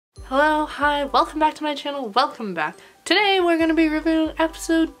Hello, hi, welcome back to my channel, welcome back. Today we're going to be reviewing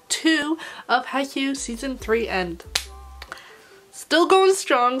episode 2 of Haikyuu season 3 and still going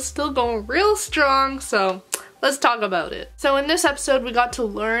strong, still going real strong, so let's talk about it. So in this episode we got to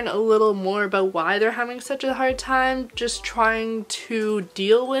learn a little more about why they're having such a hard time just trying to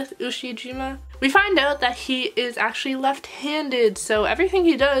deal with Ushijima. We find out that he is actually left-handed, so everything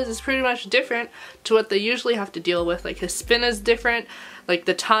he does is pretty much different to what they usually have to deal with. Like his spin is different, like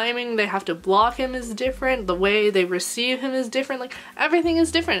the timing they have to block him is different, the way they receive him is different, like everything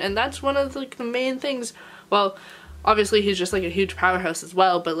is different, and that's one of like the main things. Well, obviously he's just like a huge powerhouse as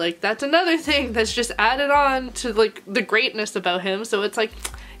well, but like that's another thing that's just added on to like the greatness about him, so it's like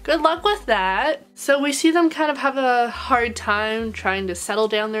good luck with that. So we see them kind of have a hard time trying to settle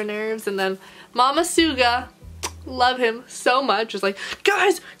down their nerves, and then Mama Suga, love him so much, is like,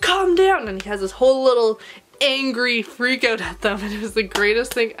 guys, calm down, and he has this whole little angry freak out at them, and it was the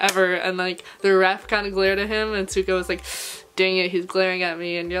greatest thing ever. And like the ref kind of glared at him and Suga was like, dang it, he's glaring at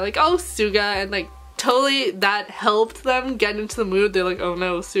me, and you're like, oh Suga, and like totally that helped them get into the mood. They're like, oh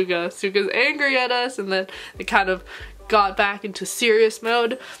no, Suga's angry at us, and then they kind of got back into serious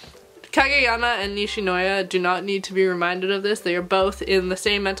mode. Kageyama and Nishinoya do not need to be reminded of this. They are both in the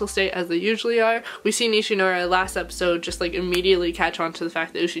same mental state as they usually are. We see Nishinoya last episode just like immediately catch on to the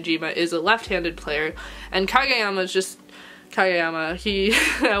fact that Ushijima is a left-handed player, and Kageyama is just Kageyama. He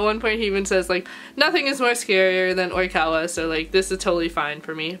at one point he even says like, nothing is more scarier than Oikawa, so like this is totally fine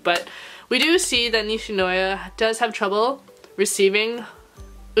for me. But we do see that Nishinoya does have trouble receiving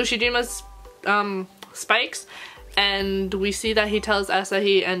Ushijima's spikes, and we see that he tells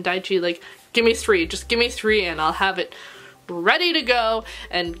Asahi and Daichi like, give me 3, just give me 3 and I'll have it ready to go.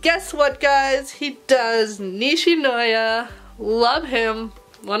 And guess what, guys? He does. Nishinoya, love him,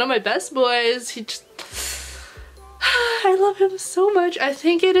 one of my best boys. He just I love him so much. I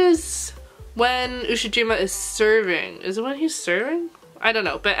think it is when Ushijima is serving. Is it when he's serving? I don't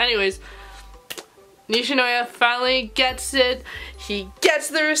know, but anyways, Nishinoya finally gets it. He gets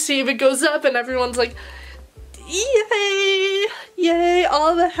the receive, it goes up, and everyone's like, yay! Yay!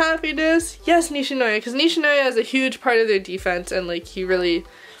 All the happiness! Yes, Nishinoya, because Nishinoya is a huge part of their defense, and like he really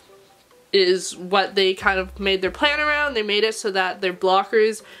is what they kind of made their plan around. They made it so that their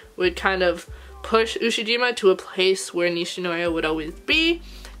blockers would kind of push Ushijima to a place where Nishinoya would always be,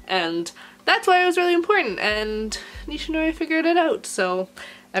 and that's why it was really important, and Nishinoya figured it out, so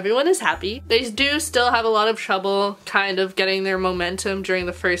everyone is happy. They do still have a lot of trouble kind of getting their momentum during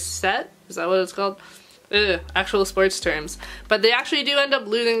the first set. Is that what it's called? Ugh, actual sports terms. But they actually do end up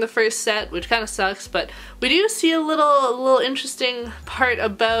losing the first set, which kind of sucks, but we do see a little interesting part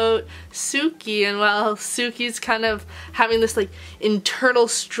about Suki, and while Suki's kind of having this like internal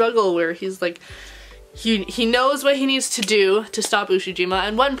struggle where he's like, he knows what he needs to do to stop Ushijima.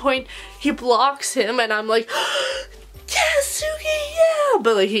 At one point he blocks him and I'm like, yes, Suki, yeah!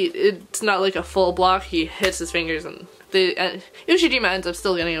 But like it's not like a full block, he hits his fingers and Ushijima ends up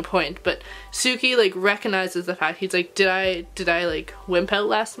still getting a point, but Suki like recognizes the fact. He's like, did I like wimp out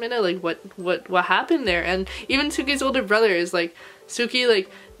last minute? Like what happened there? And even Suki's older brother is like, Suki like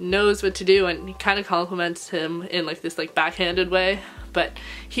knows what to do, and he kind of compliments him in like this like backhanded way, but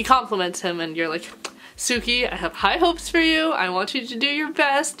he compliments him, and you're like, Suki, I have high hopes for you. I want you to do your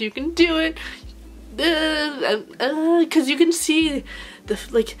best. You can do it. Because you can see the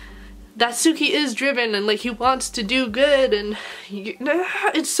like that Suki is driven and like he wants to do good, and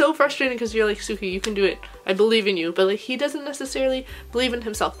it's so frustrating because you're like, Suki, you can do it, I believe in you, but like he doesn't necessarily believe in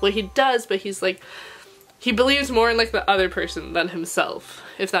himself. Well, he does, but he's like, he believes more in like the other person than himself,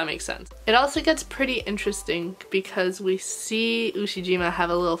 if that makes sense. It also gets pretty interesting because we see Ushijima have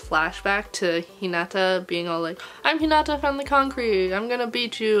a little flashback to Hinata being all like, I'm Hinata from the concrete, I'm gonna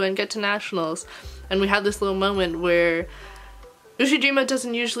beat you and get to nationals. And we have this little moment where Ushijima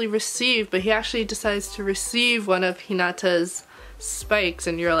doesn't usually receive, but he actually decides to receive one of Hinata's spikes,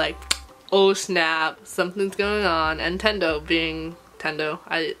 and you're like, oh snap, something's going on. And Tendo being Tendo,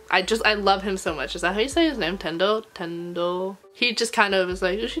 I love him so much. Is that how you say his name? Tendo? He just kind of is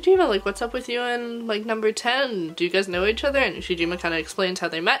like, Ushijima, like what's up with you and like number 10? Do you guys know each other? And Ushijima kind of explains how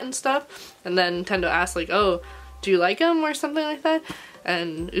they met and stuff, and then Tendo asks like, oh, do you like him or something like that?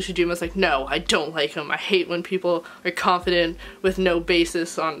 And Ushijima's like, no, I don't like him. I hate when people are confident with no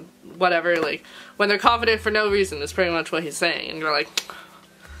basis on whatever, like, when they're confident for no reason is pretty much what he's saying. And you're like,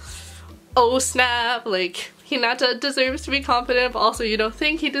 oh snap, like, Hinata deserves to be confident, but also you don't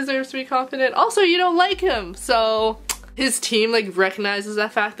think he deserves to be confident. Also, you don't like him, so his team, like, recognizes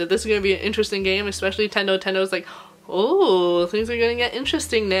that fact that this is gonna be an interesting game, especially Tendo's like, oh, things are gonna get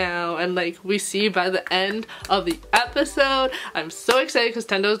interesting now. And like we see by the end of the episode, I'm so excited because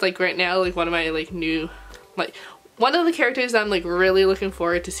Tendo's like right now like one of my like new, like one of the characters that I'm like really looking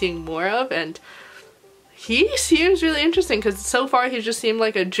forward to seeing more of, and he seems really interesting because so far he's just seemed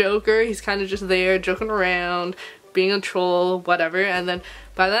like a joker. He's kind of just there joking around, being a troll, whatever, and then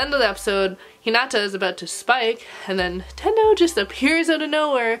by the end of the episode, Hinata is about to spike, and then Tendo just appears out of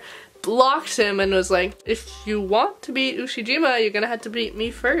nowhere, blocks him, and was like, if you want to beat Ushijima, you're gonna have to beat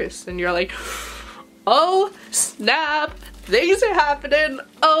me first. And you're like, oh snap, things are happening,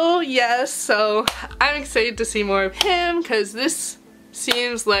 oh yes. So I'm excited to see more of him because this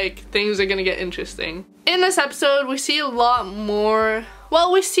seems like things are gonna get interesting. In this episode, we see a lot more,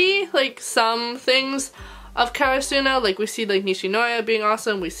 well, we see like some things of Karasuno, like we see like Nishinoya being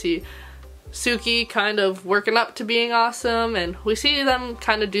awesome, we see Suki kind of working up to being awesome, and we see them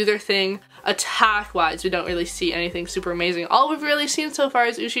kind of do their thing. Attack wise, we don't really see anything super amazing. All we've really seen so far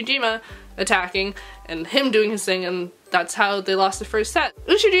is Ushijima attacking and him doing his thing, and that's how they lost the first set.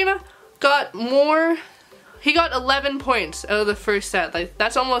 Ushijima got more, he got 11 points out of the first set, like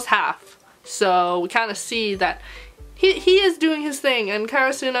that's almost half. So we kind of see that he is doing his thing, and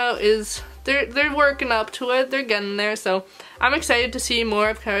Karasuno is, they're working up to it, they're getting there, so I'm excited to see more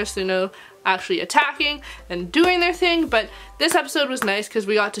of Karasuno actually attacking and doing their thing. But this episode was nice because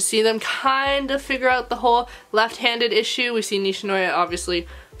we got to see them kind of figure out the whole left-handed issue. We see Nishinoya obviously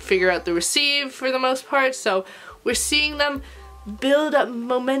figure out the receive for the most part, so we're seeing them build up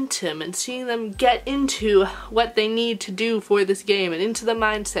momentum and seeing them get into what they need to do for this game and into the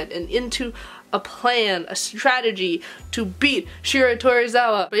mindset and into a plan, a strategy to beat Shiro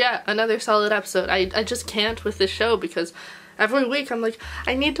Torizawa. But yeah, another solid episode. I just can't with this show because every week I'm like,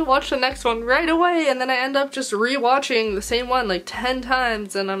 I need to watch the next one right away, and then I end up just re-watching the same one like 10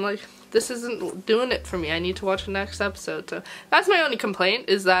 times, and I'm like, this isn't doing it for me. I need to watch the next episode. So that's my only complaint,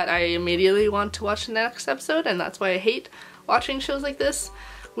 is that I immediately want to watch the next episode, and that's why I hate watching shows like this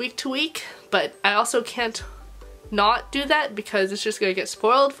week to week. But I also can't not do that because it's just gonna get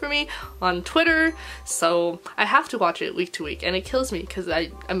spoiled for me on Twitter, so I have to watch it week to week, and it kills me because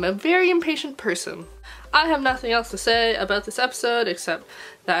I'm a very impatient person. I have nothing else to say about this episode except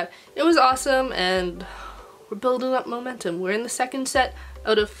that it was awesome and we're building up momentum. We're in the second set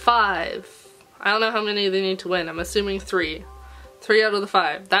out of 5. I don't know how many they need to win. I'm assuming 3. 3 out of the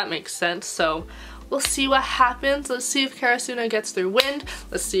 5. That makes sense. So we'll see what happens. Let's see if Karasuno gets their wind.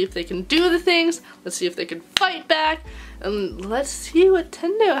 Let's see if they can do the things. Let's see if they can fight back. And let's see what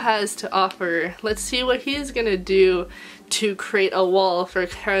Tendo has to offer. Let's see what he's gonna do to create a wall for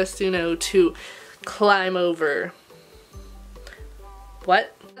Karasuno to climb over.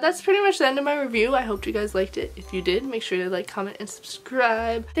 What? That's pretty much the end of my review. I hope you guys liked it. If you did, make sure to like, comment, and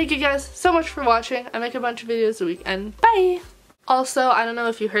subscribe. Thank you guys so much for watching. I make a bunch of videos a week, and bye! Also, I don't know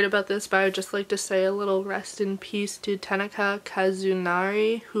if you heard about this, but I would just like to say a little rest in peace to Tanaka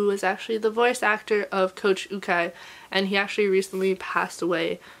Kazunari, who is actually the voice actor of Coach Ukai, and he actually recently passed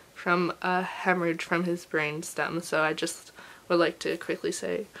away from a hemorrhage from his brain stem, so I just would like to quickly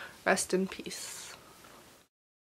say rest in peace.